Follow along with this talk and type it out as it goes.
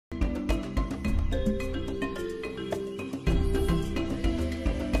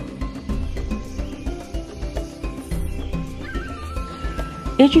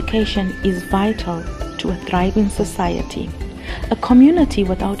Education is vital to a thriving society. A community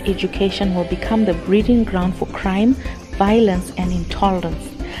without education will become the breeding ground for crime, violence, and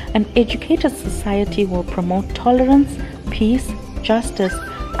intolerance. An educated society will promote tolerance, peace, justice,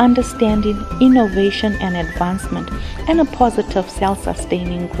 understanding, innovation, and advancement, and a positive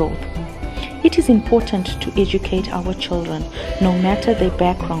self-sustaining growth. It is important to educate our children, no matter their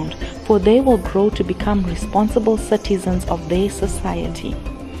background, for they will grow to become responsible citizens of their society.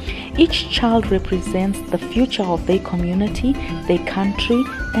 Each child represents the future of their community, their country,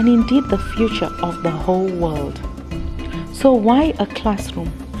 and indeed the future of the whole world. So why a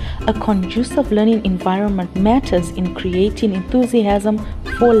classroom? A conducive learning environment matters in creating enthusiasm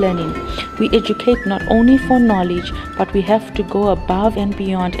for learning. We educate not only for knowledge, but we have to go above and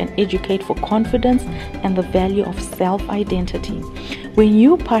beyond and educate for confidence and the value of self-identity. When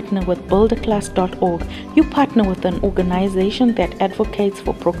you partner with Buildaclass.org, you partner with an organization that advocates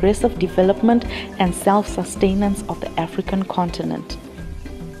for progressive development and self-sustenance of the African continent.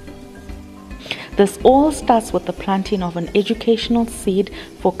 This all starts with the planting of an educational seed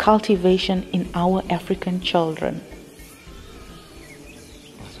for cultivation in our African children.